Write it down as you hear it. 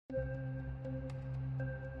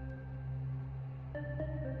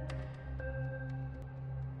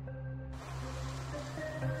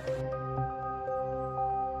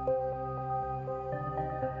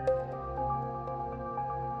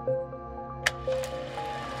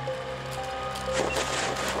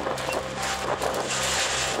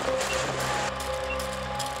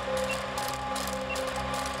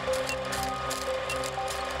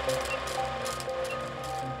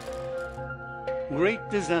Great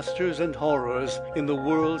Disasters and Horrors in the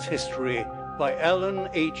World's History by Alan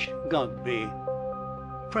H. Godbey.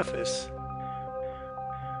 Preface.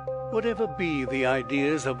 Whatever be the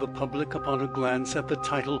ideas of the public upon a glance at the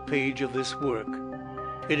title page of this work,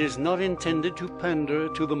 it is not intended to pander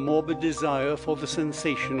to the morbid desire for the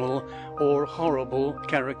sensational or horrible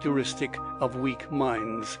characteristic of weak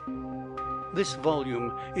minds. This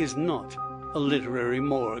volume is not a literary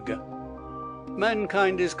morgue.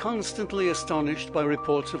 Mankind is constantly astonished by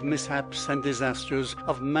reports of mishaps and disasters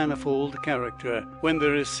of manifold character, when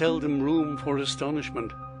there is seldom room for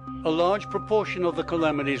astonishment. A large proportion of the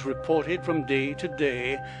calamities reported from day to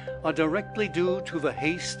day are directly due to the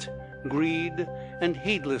haste, greed, and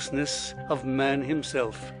heedlessness of man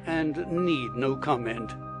himself, and need no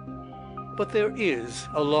comment. But there is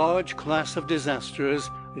a large class of disasters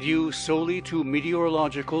due solely to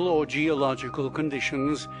meteorological or geological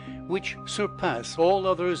conditions, which surpass all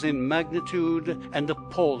others in magnitude and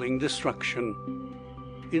appalling destruction.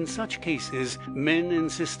 In such cases, men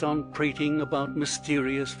insist on prating about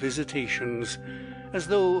mysterious visitations, as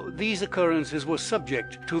though these occurrences were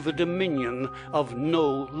subject to the dominion of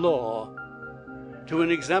no law. To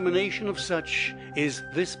an examination of such is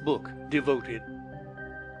this book devoted.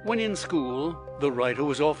 When in school, the writer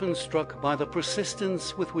was often struck by the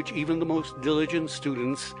persistence with which even the most diligent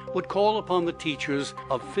students would call upon the teachers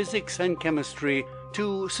of physics and chemistry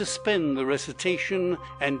to suspend the recitation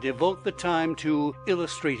and devote the time to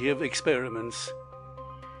illustrative experiments.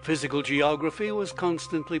 Physical geography was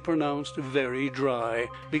constantly pronounced very dry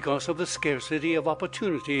because of the scarcity of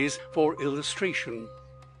opportunities for illustration.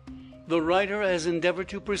 The writer has endeavored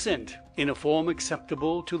to present, in a form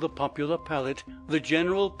acceptable to the popular palate, the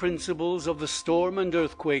general principles of the storm and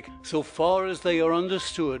earthquake so far as they are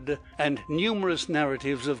understood, and numerous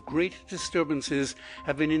narratives of great disturbances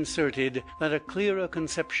have been inserted that a clearer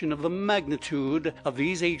conception of the magnitude of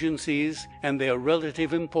these agencies and their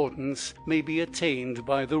relative importance may be attained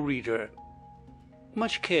by the reader.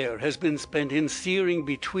 Much care has been spent in steering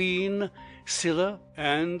between Scylla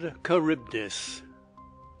and Charybdis.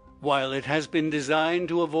 While it has been designed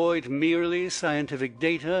to avoid merely scientific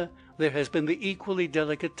data, there has been the equally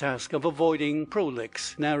delicate task of avoiding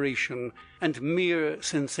prolix narration and mere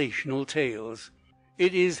sensational tales.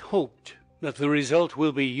 It is hoped that the result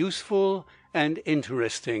will be useful and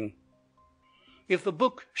interesting. If the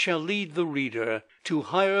book shall lead the reader to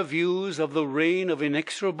higher views of the reign of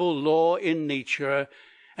inexorable law in nature,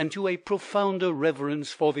 and to a profounder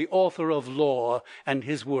reverence for the author of law and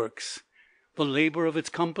his works, the labor of its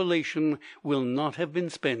compilation will not have been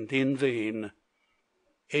spent in vain.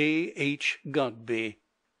 A. H. Godbey.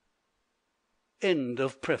 End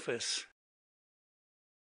of preface.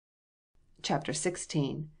 Chapter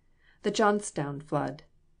 16. The Johnstown Flood.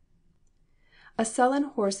 A sullen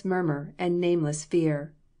hoarse murmur and nameless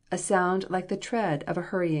fear, a sound like the tread of a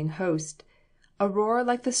hurrying host, a roar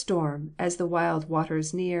like the storm as the wild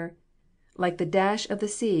waters near, like the dash of the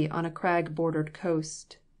sea on a crag-bordered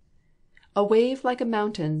coast. A wave like a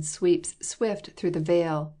mountain sweeps swift through the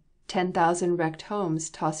vale, 10,000 wrecked homes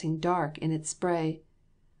tossing dark in its spray.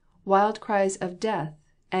 Wild cries of death,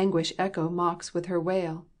 anguish echo mocks with her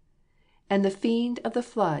wail, and the fiend of the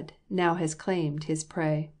flood now has claimed his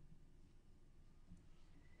prey.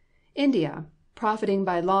 India, profiting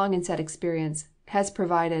by long and sad experience, has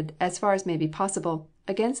provided, as far as may be possible,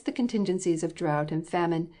 against the contingencies of drought and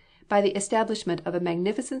famine by the establishment of a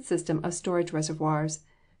magnificent system of storage reservoirs,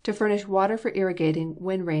 to furnish water for irrigating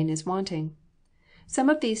when rain is wanting. Some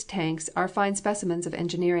of these tanks are fine specimens of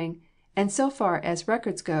engineering, and so far as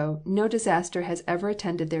records go, no disaster has ever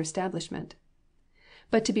attended their establishment.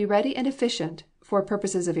 But to be ready and efficient, for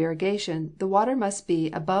purposes of irrigation, the water must be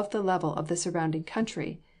above the level of the surrounding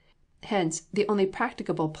country. Hence, the only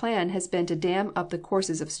practicable plan has been to dam up the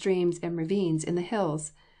courses of streams and ravines in the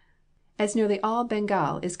hills. As nearly all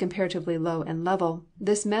Bengal is comparatively low and level,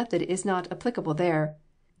 this method is not applicable there.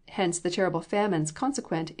 Hence the terrible famines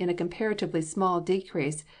consequent in a comparatively small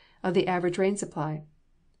decrease of the average rain supply.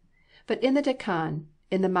 But in the Deccan,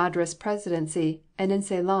 in the Madras Presidency, and in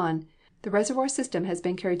Ceylon, the reservoir system has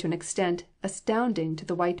been carried to an extent astounding to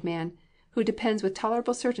the white man, who depends with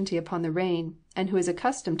tolerable certainty upon the rain, and who is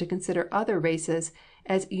accustomed to consider other races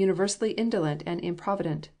as universally indolent and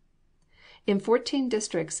improvident. In 14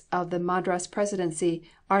 districts of the Madras Presidency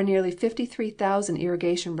are nearly 53,000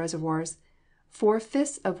 irrigation reservoirs,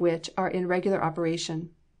 4/5 of which are in regular operation.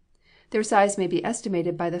 Their size may be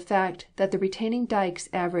estimated by the fact that the retaining dikes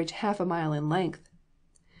average half a mile in length.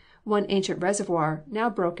 One ancient reservoir, now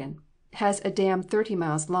broken, has a dam 30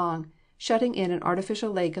 miles long, shutting in an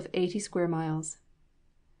artificial lake of 80 square miles.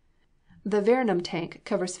 The Veranum tank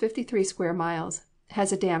covers 53 square miles,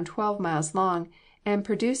 has a dam 12 miles long, and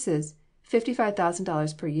produces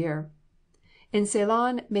 $55,000 per year. In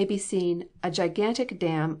Ceylon may be seen a gigantic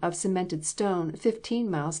dam of cemented stone 15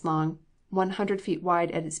 miles long, 100 feet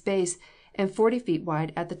wide at its base, and 40 feet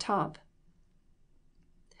wide at the top.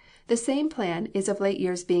 The same plan is of late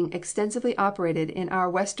years being extensively operated in our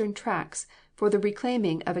western tracts for the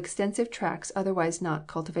reclaiming of extensive tracts otherwise not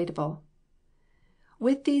cultivatable.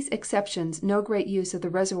 With these exceptions, no great use of the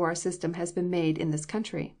reservoir system has been made in this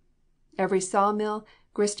country. Every sawmill,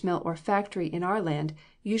 gristmill, or factory in our land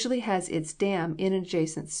usually has its dam in an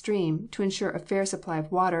adjacent stream to ensure a fair supply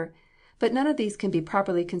of water, but none of these can be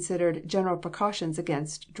properly considered general precautions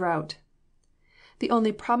against drought. The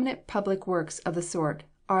only prominent public works of the sort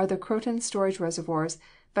are the Croton storage reservoirs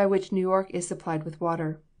by which New York is supplied with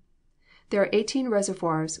water. There are 18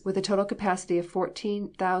 reservoirs with a total capacity of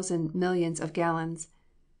 14,000 millions of gallons.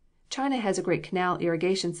 China has a great canal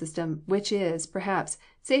irrigation system which is, perhaps,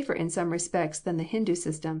 safer in some respects than the Hindu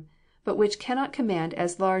system, but which cannot command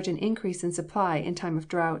as large an increase in supply in time of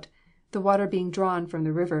drought, the water being drawn from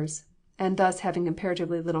the rivers, and thus having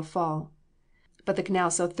comparatively little fall. But the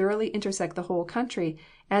canals so thoroughly intersect the whole country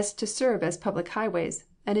as to serve as public highways,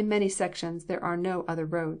 and in many sections there are no other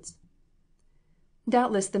roads.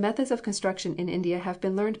 Doubtless the methods of construction in India have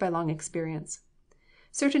been learned by long experience.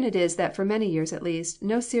 Certain it is that for many years at least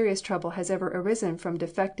no serious trouble has ever arisen from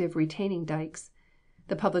defective retaining dikes.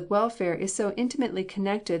 The public welfare is so intimately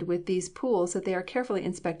connected with these pools that they are carefully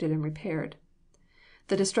inspected and repaired.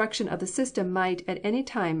 The destruction of the system might at any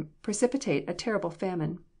time precipitate a terrible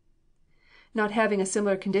famine. Not having a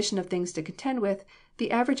similar condition of things to contend with,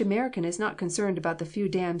 the average American is not concerned about the few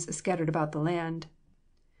dams scattered about the land,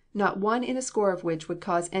 not one in a score of which would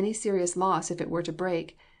cause any serious loss if it were to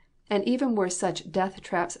break, and even were such death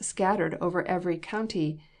traps scattered over every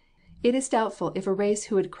county, it is doubtful if a race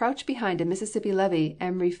who would crouch behind a Mississippi levee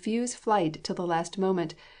and refuse flight till the last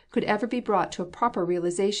moment could ever be brought to a proper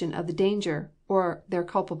realization of the danger or their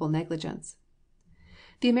culpable negligence.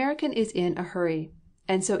 The American is in a hurry,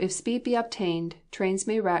 and so if speed be obtained, trains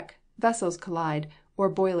may wreck, vessels collide, or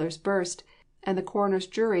boilers burst, and the coroner's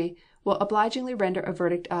jury will obligingly render a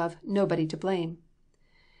verdict of "nobody to blame."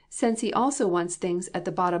 Since he also wants things at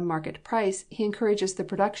the bottom market price, he encourages the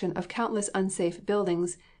production of countless unsafe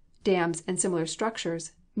buildings, dams, and similar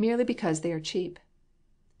structures, merely because they are cheap.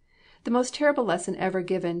 The most terrible lesson ever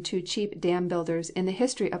given to cheap dam builders in the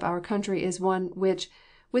history of our country is one which,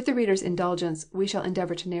 with the reader's indulgence, we shall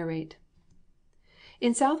endeavor to narrate.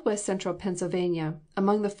 In southwest central Pennsylvania,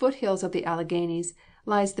 among the foothills of the Alleghanies,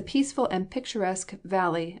 lies the peaceful and picturesque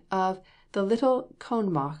valley of the Little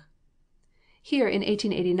Conemaugh. Here in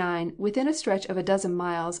 1889, within a stretch of a dozen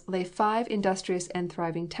miles, lay 5 industrious and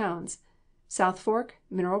thriving towns: South Fork,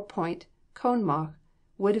 Mineral Point, Conemaugh,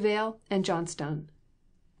 Woodvale, and Johnstown.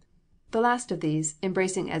 The last of these,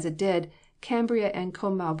 embracing as it did Cambria and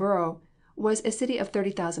Conemaugh Borough, was a city of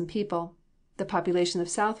 30,000 people. The population of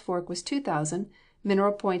South Fork was 2,000,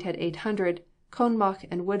 Mineral Point had 800, Conemaugh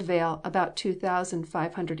and Woodvale about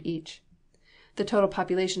 2,500 each. The total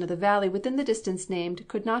population of the valley within the distance named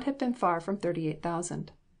could not have been far from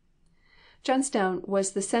 38,000. Johnstown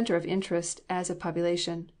was the center of interest as of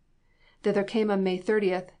population. Thither came on May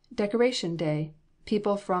 30th, Decoration Day,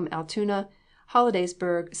 people from Altoona,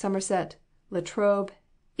 Hollidaysburg, Somerset, Latrobe,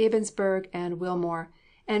 Ebensburg, and Wilmore,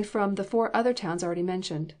 and from the 4 other towns already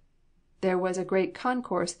mentioned. There was a great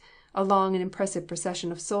concourse, a long and impressive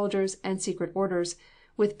procession of soldiers and secret orders,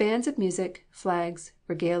 with bands of music, flags,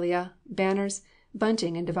 regalia, banners,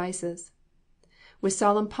 bunting, and devices. With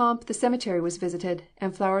solemn pomp the cemetery was visited,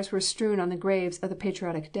 and flowers were strewn on the graves of the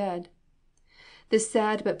patriotic dead. This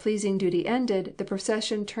sad but pleasing duty ended, the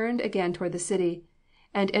procession turned again toward the city,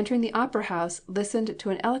 and entering the opera house, listened to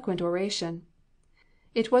an eloquent oration.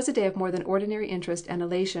 It was a day of more than ordinary interest and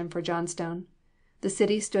elation for Johnstown. The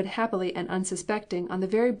city stood happily and unsuspecting on the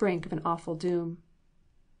very brink of an awful doom.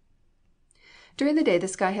 During the day the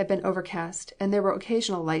sky had been overcast, and there were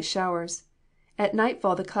occasional light showers. At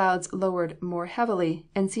nightfall the clouds lowered more heavily,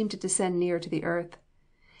 and seemed to descend nearer to the earth.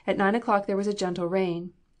 At 9 o'clock there was a gentle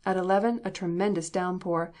rain. At 11 a tremendous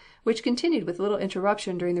downpour, which continued with little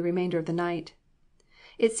interruption during the remainder of the night.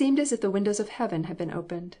 It seemed as if the windows of heaven had been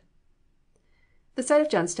opened. The site of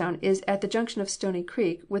Johnstown is at the junction of Stony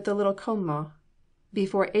Creek with the Little Conemaugh.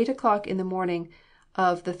 Before 8 o'clock in the morning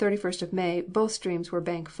of the 31st of May, both streams were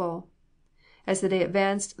bank full. As the day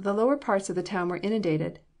advanced, the lower parts of the town were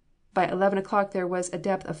inundated. By 11 o'clock there was a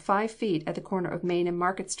depth of 5 feet at the corner of Main and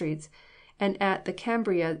Market streets, and at the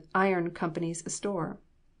Cambria Iron Company's store.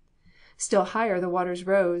 Still higher the waters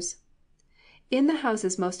rose. In the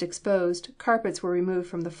houses most exposed, carpets were removed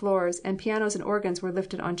from the floors, and pianos and organs were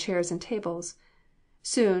lifted on chairs and tables.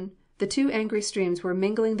 Soon the two angry streams were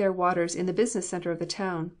mingling their waters in the business center of the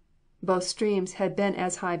town. Both streams had been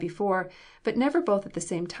as high before, but never both at the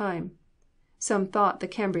same time. Some thought the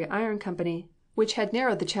Cambria Iron Company, which had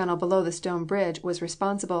narrowed the channel below the stone bridge, was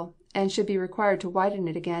responsible, and should be required to widen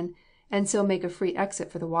it again, and so make a free exit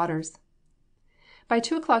for the waters. By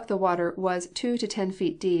 2 o'clock the water was 2 to 10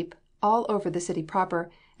 feet deep all over the city proper,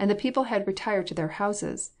 and the people had retired to their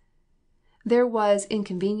houses. There was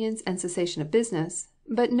inconvenience and cessation of business,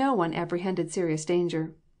 but no one apprehended serious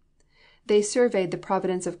danger. They surveyed the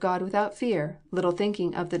providence of God without fear, little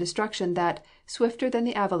thinking of the destruction that, swifter than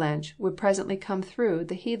the avalanche, would presently come through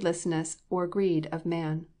the heedlessness or greed of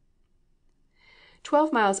man.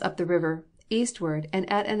 12 miles up the river, eastward,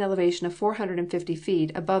 and at an elevation of 450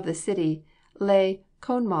 feet above the city, lay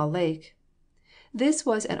Conemaugh Lake. This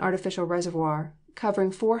was an artificial reservoir,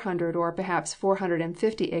 covering 400 or perhaps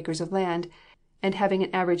 450 acres of land, and having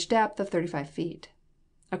an average depth of 35 feet.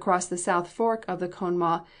 Across the south fork of the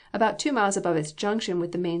Conemaugh, about 2 miles above its junction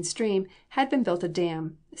with the main stream, had been built a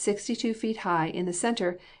dam, 62 feet high in the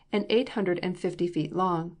center and 850 feet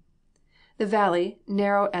long. The valley,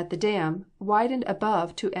 narrow at the dam, widened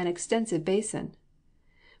above to an extensive basin.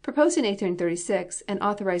 Proposed in 1836 and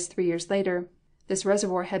authorized 3 years later, this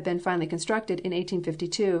reservoir had been finally constructed in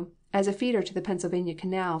 1852 as a feeder to the Pennsylvania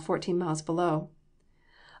Canal 14 miles below.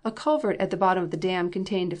 A culvert at the bottom of the dam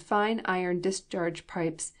contained fine iron discharge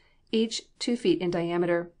pipes, each 2 feet in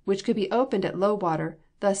diameter, which could be opened at low water,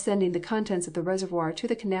 thus sending the contents of the reservoir to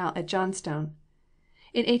the canal at Johnstown.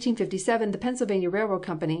 In 1857 the Pennsylvania Railroad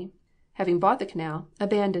Company, having bought the canal,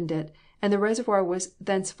 abandoned it, and the reservoir was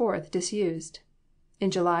thenceforth disused. In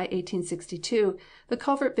July, 1862, the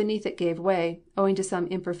culvert beneath it gave way, owing to some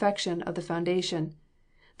imperfection of the foundation.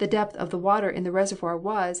 The depth of the water in the reservoir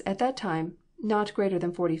was, at that time, not greater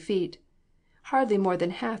than 40 feet, hardly more than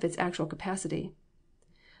half its actual capacity.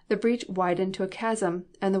 The breach widened to a chasm,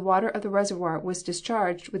 and the water of the reservoir was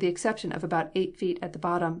discharged with the exception of about 8 feet at the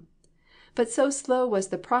bottom. But so slow was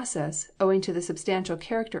the process, owing to the substantial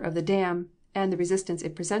character of the dam and the resistance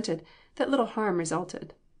it presented, that little harm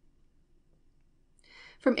resulted.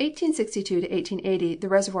 From 1862 to 1880 the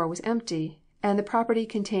reservoir was empty, and the property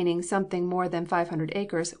containing something more than 500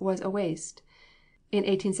 acres was a waste. In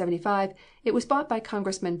 1875 it was bought by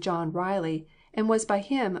Congressman John Riley, and was by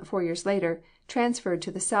him, 4 years later, transferred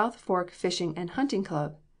to the South Fork Fishing and Hunting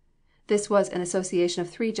Club. This was an association of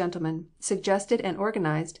 3 gentlemen, suggested and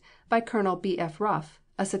organized by Colonel B. F. Ruff,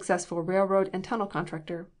 a successful railroad and tunnel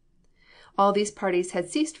contractor. All these parties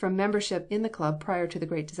had ceased from membership in the club prior to the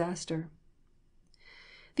great disaster.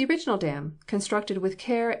 The original dam, constructed with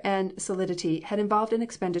care and solidity, had involved an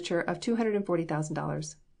expenditure of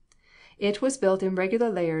 $240,000. It was built in regular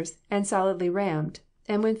layers and solidly rammed,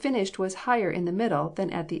 and when finished was higher in the middle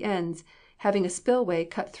than at the ends, having a spillway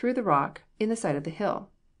cut through the rock in the side of the hill.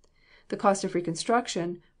 The cost of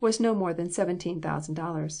reconstruction was no more than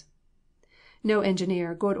 $17,000. No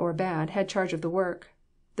engineer, good or bad, had charge of the work.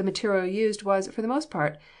 The material used was, for the most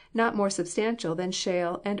part, not more substantial than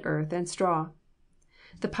shale and earth and straw.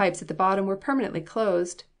 The pipes at the bottom were permanently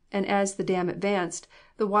closed, and as the dam advanced,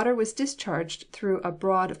 the water was discharged through a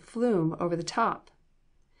broad flume over the top.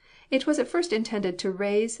 It was at first intended to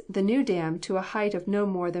raise the new dam to a height of no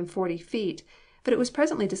more than 40 feet, but it was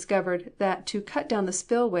presently discovered that to cut down the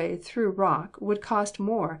spillway through rock would cost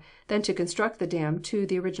more than to construct the dam to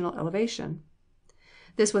the original elevation.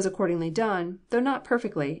 This was accordingly done, though not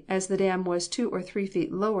perfectly, as the dam was 2 or 3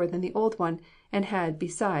 feet lower than the old one, and had,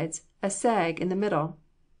 besides, a sag in the middle.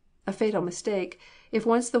 A fatal mistake, if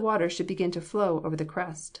once the water should begin to flow over the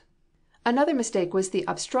crest. Another mistake was the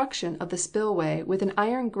obstruction of the spillway with an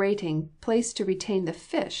iron grating placed to retain the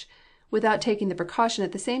fish, without taking the precaution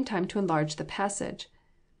at the same time to enlarge the passage.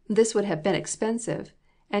 This would have been expensive,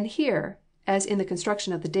 and here, as in the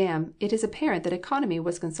construction of the dam, it is apparent that economy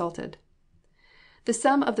was consulted. The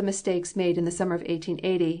sum of the mistakes made in the summer of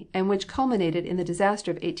 1880, and which culminated in the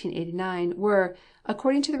disaster of 1889, were,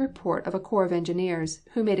 according to the report of a corps of engineers,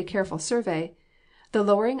 who made a careful survey, the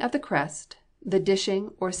lowering of the crest, the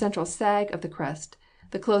dishing or central sag of the crest,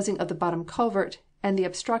 the closing of the bottom culvert, and the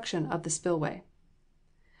obstruction of the spillway.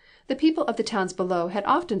 The people of the towns below had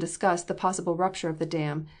often discussed the possible rupture of the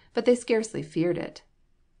dam, but they scarcely feared it.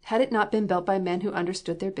 Had it not been built by men who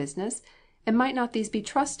understood their business, and might not these be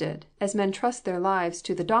trusted, as men trust their lives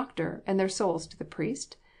to the doctor and their souls to the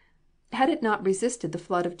priest? Had it not resisted the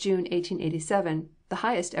flood of June 1887, the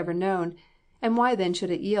highest ever known, and why then should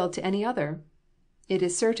it yield to any other? It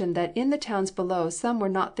is certain that in the towns below some were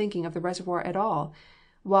not thinking of the reservoir at all,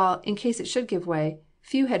 while, in case it should give way,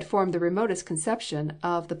 few had formed the remotest conception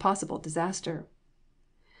of the possible disaster.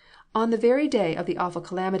 On the very day of the awful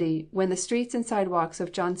calamity, when the streets and sidewalks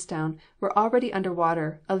of Johnstown were already under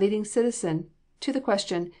water, a leading citizen, to the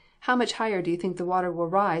question, "How much higher do you think the water will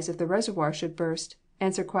rise if the reservoir should burst?"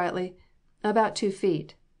 answered quietly, "About 2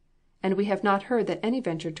 feet." And we have not heard that any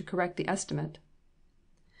ventured to correct the estimate.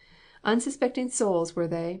 Unsuspecting souls were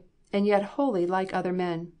they, and yet wholly like other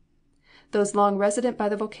men. Those long resident by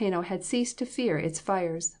the volcano had ceased to fear its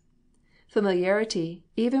fires. Familiarity,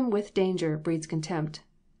 even with danger, breeds contempt.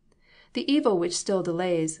 The evil which still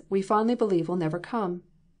delays, we fondly believe will never come.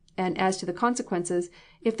 And as to the consequences,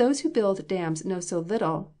 if those who build dams know so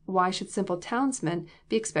little, why should simple townsmen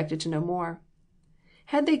be expected to know more?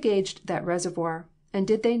 Had they gauged that reservoir, and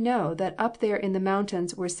did they know that up there in the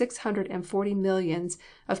mountains were 640 millions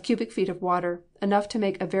of cubic feet of water, enough to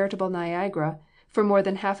make a veritable Niagara, for more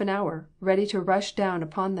than half an hour, ready to rush down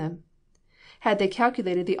upon them? Had they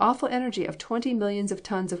calculated the awful energy of 20 millions of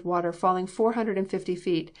tons of water falling 450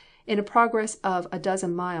 feet, in a progress of a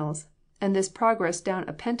dozen miles, and this progress down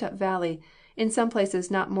a pent-up valley, in some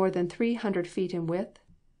places not more than 300 feet in width?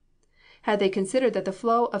 Had they considered that the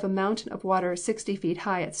flow of a mountain of water 60 feet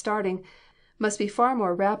high at starting must be far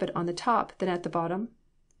more rapid on the top than at the bottom?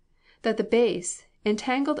 That the base,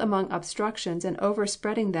 entangled among obstructions and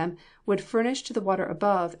overspreading them, would furnish to the water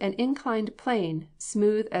above an inclined plane,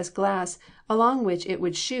 smooth as glass, along which it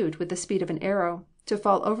would shoot with the speed of an arrow, to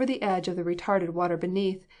fall over the edge of the retarded water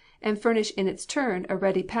beneath, and furnish in its turn a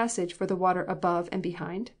ready passage for the water above and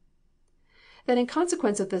behind? That in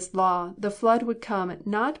consequence of this law the flood would come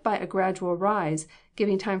not by a gradual rise,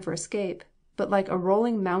 giving time for escape, but like a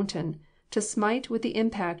rolling mountain, to smite with the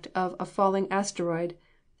impact of a falling asteroid,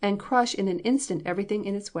 and crush in an instant everything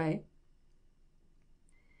in its way?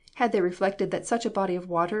 Had they reflected that such a body of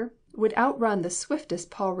water would outrun the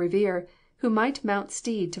swiftest Paul Revere, who might mount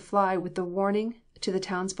steed to fly with the warning to the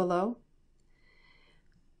towns below?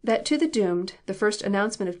 That to the doomed the first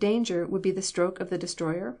announcement of danger would be the stroke of the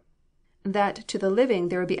destroyer? That to the living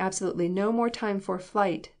there would be absolutely no more time for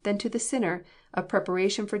flight than to the sinner of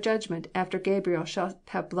preparation for judgment after Gabriel shall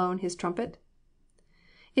have blown his trumpet?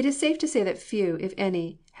 It is safe to say that few, if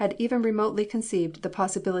any, had even remotely conceived the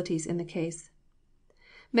possibilities in the case.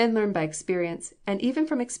 Men learn by experience, and even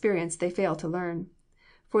from experience they fail to learn.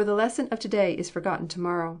 For the lesson of today is forgotten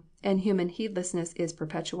tomorrow, and human heedlessness is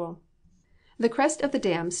perpetual. The crest of the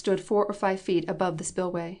dam stood 4 or 5 feet above the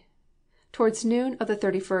spillway. Towards noon of the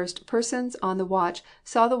 31st, persons on the watch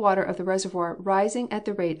saw the water of the reservoir rising at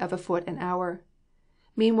the rate of a foot an hour.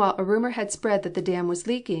 Meanwhile a rumor had spread that the dam was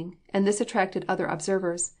leaking, and this attracted other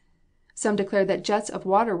observers. Some declared that jets of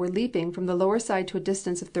water were leaping from the lower side to a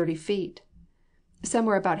distance of 30 feet.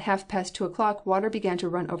 Somewhere about 2:30 water began to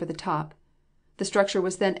run over the top. The structure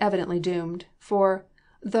was then evidently doomed, for,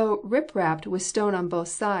 though rip-rapped with stone on both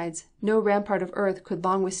sides, no rampart of earth could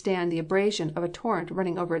long withstand the abrasion of a torrent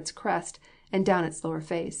running over its crest and down its lower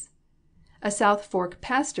face. A South Fork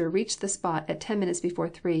pastor reached the spot at 10 minutes before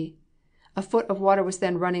 3. A foot of water was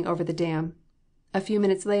then running over the dam. A few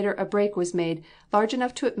minutes later a break was made, large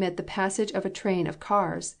enough to admit the passage of a train of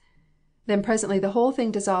cars. Then presently the whole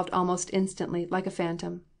thing dissolved almost instantly, like a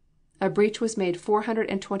phantom. A breach was made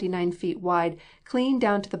 429 feet wide, clean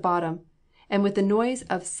down to the bottom, and with the noise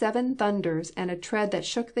of 7 thunders and a tread that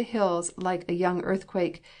shook the hills like a young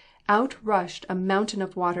earthquake, out rushed a mountain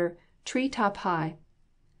of water, tree-top high.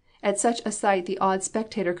 At such a sight the awed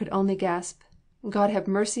spectator could only gasp, "God have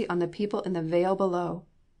mercy on the people in the vale below."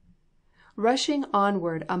 Rushing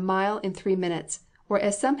onward a mile in 3 minutes, or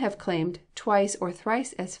as some have claimed, twice or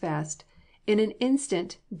thrice as fast, in an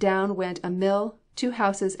instant down went a mill, 2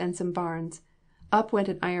 houses and some barns. Up went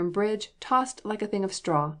an iron bridge, tossed like a thing of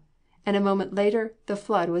straw, and a moment later the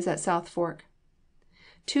flood was at South Fork.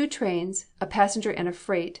 2 trains, a passenger and a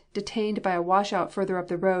freight, detained by a washout further up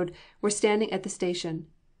the road, were standing at the station.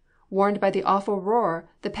 Warned by the awful roar,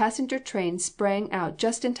 the passenger train sprang out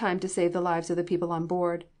just in time to save the lives of the people on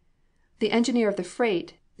board. The engineer of the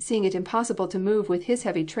freight, seeing it impossible to move with his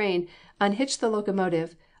heavy train, unhitched the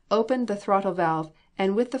locomotive, opened the throttle valve,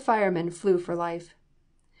 and with the firemen flew for life.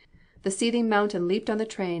 The seething mountain leaped on the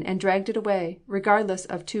train and dragged it away, regardless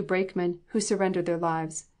of 2 brakemen, who surrendered their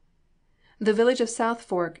lives. The village of South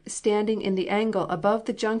Fork, standing in the angle above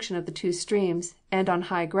the junction of the two streams, and on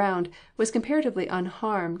high ground, was comparatively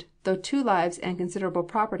unharmed, though 2 lives and considerable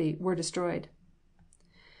property were destroyed.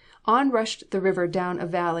 On rushed the river down a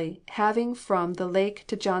valley, having from the lake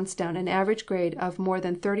to Johnstown an average grade of more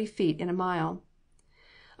than 30 feet in a mile.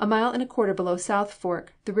 A mile and a quarter below South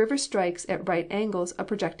Fork, the river strikes at right angles a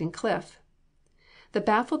projecting cliff. The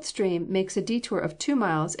baffled stream makes a detour of 2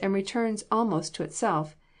 miles and returns almost to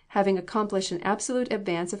itself, having accomplished an absolute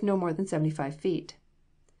advance of no more than 75 feet.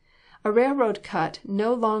 A railroad cut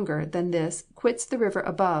no longer than this quits the river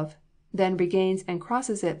above, then regains and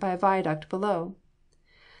crosses it by a viaduct below.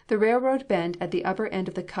 The railroad bend at the upper end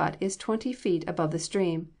of the cut is 20 feet above the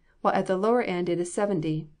stream, while at the lower end it is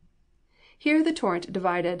 70. Here the torrent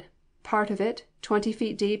divided, part of it, 20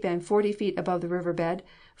 feet deep and 40 feet above the river bed,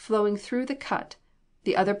 flowing through the cut,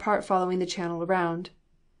 the other part following the channel around.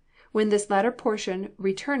 When this latter portion,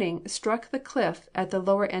 returning, struck the cliff at the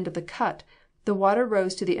lower end of the cut, the water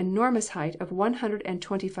rose to the enormous height of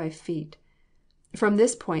 125 feet. From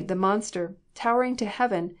this point the monster, towering to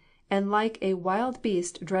heaven, and like a wild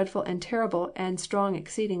beast dreadful and terrible and strong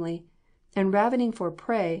exceedingly, and ravening for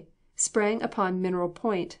prey, sprang upon Mineral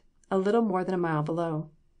Point, a little more than a mile below.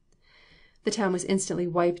 The town was instantly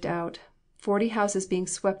wiped out, 40 houses being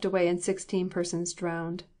swept away and 16 persons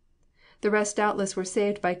drowned. The rest doubtless were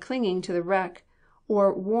saved by clinging to the wreck,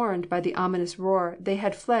 or warned by the ominous roar, they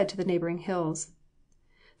had fled to the neighboring hills.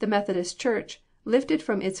 The Methodist Church, lifted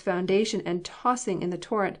from its foundation and tossing in the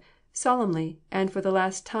torrent, solemnly and for the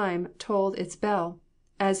last time tolled its bell,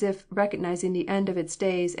 as if recognizing the end of its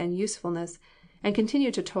days and usefulness, and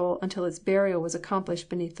continued to toll until its burial was accomplished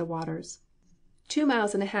beneath the waters. 2.5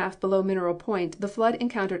 miles below Mineral Point the flood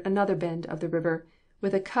encountered another bend of the river,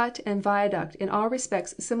 with a cut and viaduct in all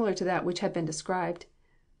respects similar to that which had been described.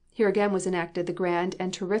 Here again was enacted the grand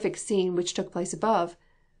and terrific scene which took place above.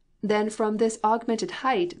 Then from this augmented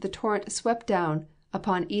height the torrent swept down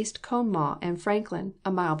upon East Conemaugh and Franklin,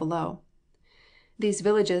 a mile below. These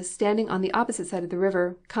villages, standing on the opposite side of the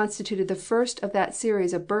river, constituted the first of that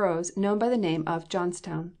series of boroughs known by the name of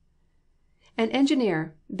Johnstown. An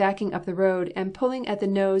engineer, backing up the road and pulling at the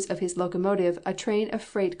nose of his locomotive a train of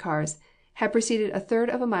freight cars, had proceeded 1/3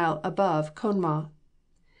 of a mile above Conemaugh.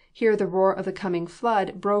 Here the roar of the coming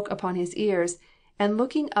flood broke upon his ears, and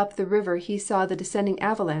looking up the river he saw the descending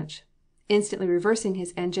avalanche. Instantly reversing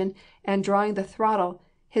his engine and drawing the throttle,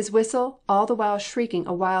 his whistle all the while shrieking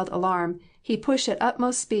a wild alarm, he pushed at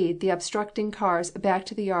utmost speed the obstructing cars back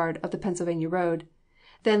to the yard of the Pennsylvania road.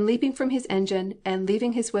 Then leaping from his engine, and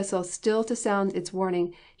leaving his whistle still to sound its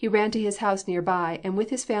warning, he ran to his house near by, and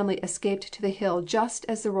with his family escaped to the hill just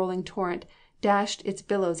as the rolling torrent dashed its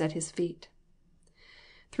billows at his feet.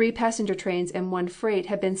 3 passenger trains and 1 freight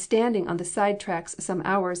had been standing on the side tracks some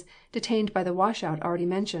hours, detained by the washout already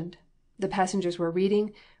mentioned. The passengers were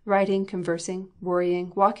reading, writing, conversing,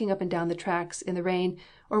 worrying, walking up and down the tracks in the rain,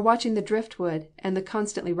 or watching the driftwood and the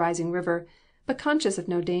constantly rising river, but conscious of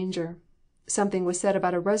no danger. Something was said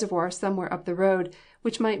about a reservoir somewhere up the road,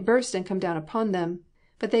 which might burst and come down upon them,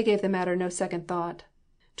 but they gave the matter no second thought.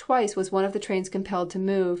 Twice was one of the trains compelled to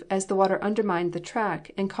move, as the water undermined the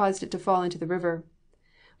track and caused it to fall into the river.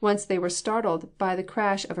 Once they were startled by the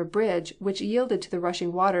crash of a bridge, which yielded to the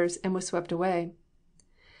rushing waters and was swept away.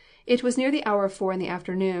 It was near the hour of 4 in the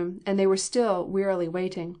afternoon, and they were still wearily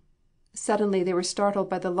waiting. Suddenly they were startled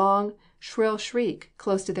by the long, shrill shriek,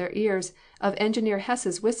 close to their ears, of Engineer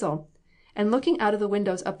Hess's whistle, and looking out of the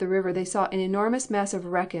windows up the river they saw an enormous mass of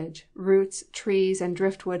wreckage, roots, trees, and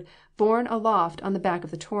driftwood borne aloft on the back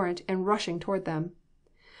of the torrent and rushing toward them.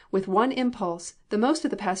 With one impulse, the most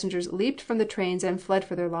of the passengers leaped from the trains and fled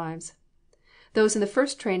for their lives. Those in the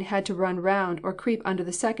first train had to run round or creep under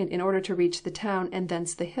the second in order to reach the town and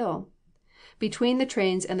thence the hill. Between the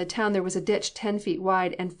trains and the town there was a ditch 10 feet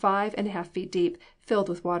wide and 5½ feet deep, filled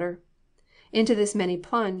with water. Into this many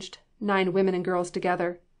plunged, 9 women and girls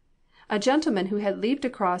together. A gentleman who had leaped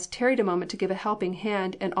across tarried a moment to give a helping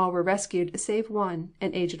hand, and all were rescued, save one,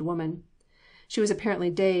 an aged woman. She was apparently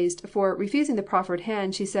dazed, for, refusing the proffered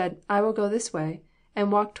hand, she said, "I will go this way,"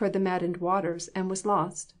 and walked toward the maddened waters, and was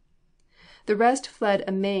lost. The rest fled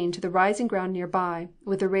amain to the rising ground near by,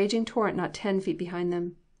 with the raging torrent not 10 feet behind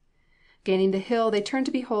them. Gaining the hill, they turned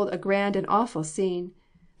to behold a grand and awful scene.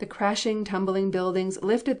 The crashing, tumbling buildings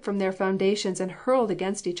lifted from their foundations and hurled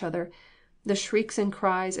against each other. The shrieks and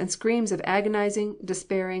cries and screams of agonizing,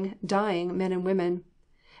 despairing, dying men and women,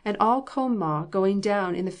 and all Conemaugh going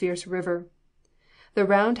down in the fierce river. The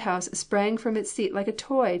roundhouse sprang from its seat like a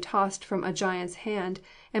toy tossed from a giant's hand,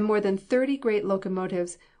 and more than 30 great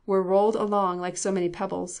locomotives were rolled along like so many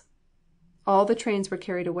pebbles. All the trains were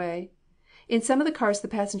carried away. In some of the cars the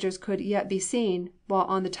passengers could yet be seen, while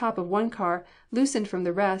on the top of one car, loosened from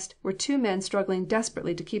the rest, were two men struggling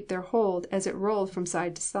desperately to keep their hold as it rolled from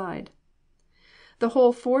side to side. The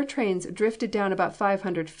whole 4 trains drifted down about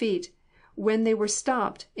 500 feet, when they were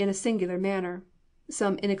stopped in a singular manner.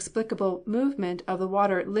 Some inexplicable movement of the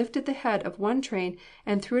water lifted the head of one train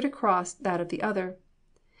and threw it across that of the other.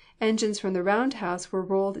 Engines from the roundhouse were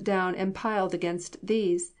rolled down and piled against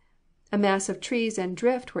these. A mass of trees and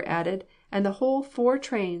drift were added, and the whole 4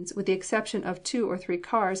 trains, with the exception of 2 or 3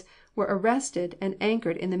 cars, were arrested and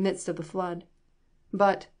anchored in the midst of the flood.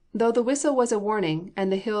 But, though the whistle was a warning,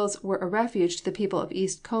 and the hills were a refuge to the people of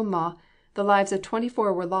East Conemaugh, the lives of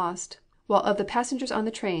 24 were lost, while of the passengers on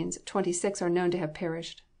the trains, 26 are known to have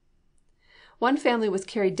perished. One family was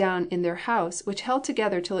carried down in their house, which held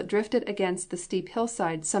together till it drifted against the steep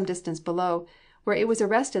hillside some distance below, where it was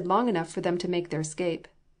arrested long enough for them to make their escape.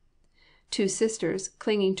 2 sisters,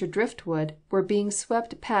 clinging to driftwood, were being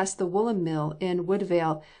swept past the woolen mill in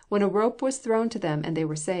Woodvale, when a rope was thrown to them and they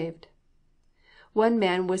were saved. One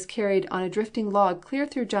man was carried on a drifting log clear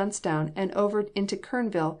through Johnstown and over into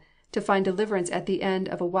Kernville, to find deliverance at the end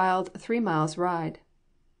of a wild 3 miles ride.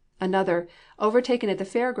 Another, overtaken at the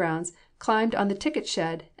fairgrounds, climbed on the ticket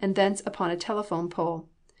shed and thence upon a telephone pole.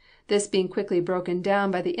 This being quickly broken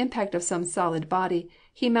down by the impact of some solid body,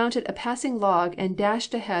 he mounted a passing log and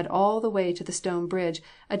dashed ahead all the way to the stone bridge,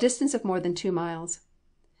 a distance of more than 2 miles.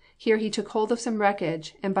 Here he took hold of some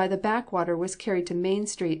wreckage, and by the backwater was carried to Main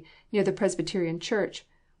Street, near the Presbyterian Church,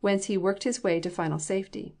 whence he worked his way to final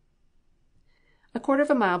safety. A quarter of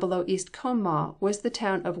a mile below East Conemaugh was the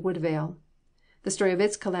town of Woodvale. The story of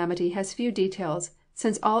its calamity has few details,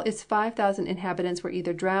 since all its 5,000 inhabitants were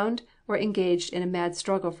either drowned or engaged in a mad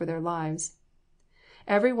struggle for their lives.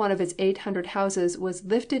 Every one of its 800 houses was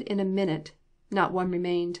lifted in a minute, not one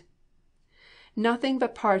remained. Nothing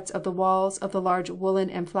but parts of the walls of the large woolen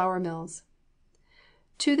and flour mills.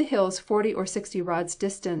 To the hills 40 or 60 rods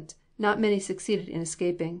distant, not many succeeded in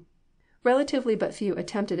escaping. Relatively but few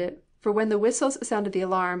attempted it, for when the whistles sounded the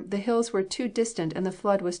alarm, the hills were too distant and the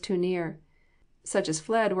flood was too near. Such as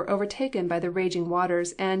fled were overtaken by the raging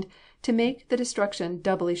waters, and, to make the destruction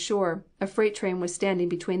doubly sure, a freight train was standing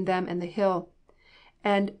between them and the hill,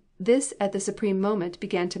 and this at the supreme moment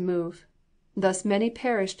began to move. Thus many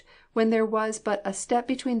perished when there was but a step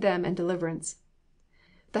between them and deliverance.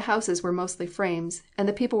 The houses were mostly frames, and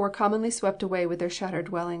the people were commonly swept away with their shattered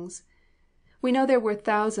dwellings. We know there were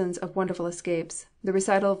thousands of wonderful escapes, the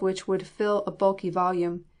recital of which would fill a bulky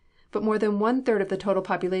volume, but more than 1/3 of the total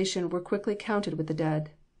population were quickly counted with the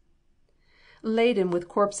dead. Laden with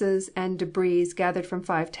corpses and debris gathered from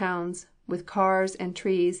 5 towns, with cars and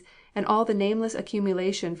trees, and all the nameless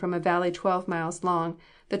accumulation from a valley 12 miles long,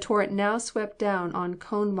 the torrent now swept down on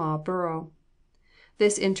Conemaugh borough.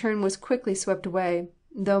 This in turn was quickly swept away,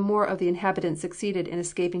 though more of the inhabitants succeeded in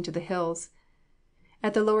escaping to the hills.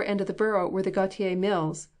 At the lower end of the borough were the Gautier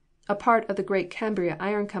Mills, a part of the great Cambria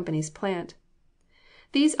Iron Company's plant.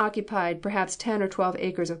 These occupied perhaps 10 or 12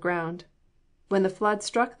 acres of ground. When the flood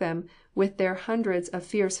struck them with their hundreds of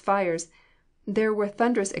fierce fires, there were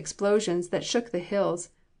thunderous explosions that shook the hills,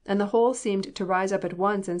 and the whole seemed to rise up at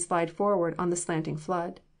once and slide forward on the slanting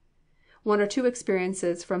flood. 1 or 2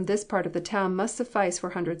 experiences from this part of the town must suffice for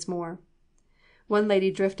hundreds more. One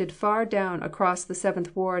lady drifted far down across the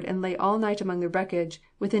 7th Ward and lay all night among the wreckage,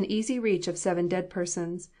 within easy reach of 7 dead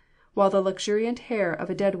persons, while the luxuriant hair of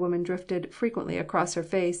a dead woman drifted frequently across her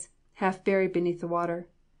face, half buried beneath the water.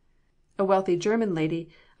 A wealthy German lady,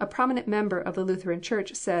 a prominent member of the Lutheran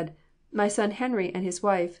Church, said, "My son Henry and his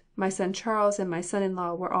wife, my son Charles and my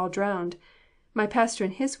son-in-law were all drowned. My pastor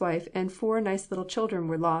and his wife and 4 nice little children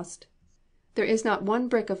were lost. There is not one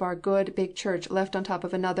brick of our good big church left on top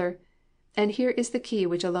of another, and here is the key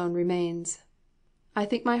which alone remains. I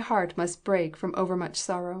think my heart must break from overmuch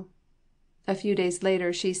sorrow." A few days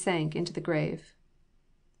later she sank into the grave.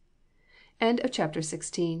 End of chapter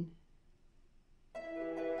 16.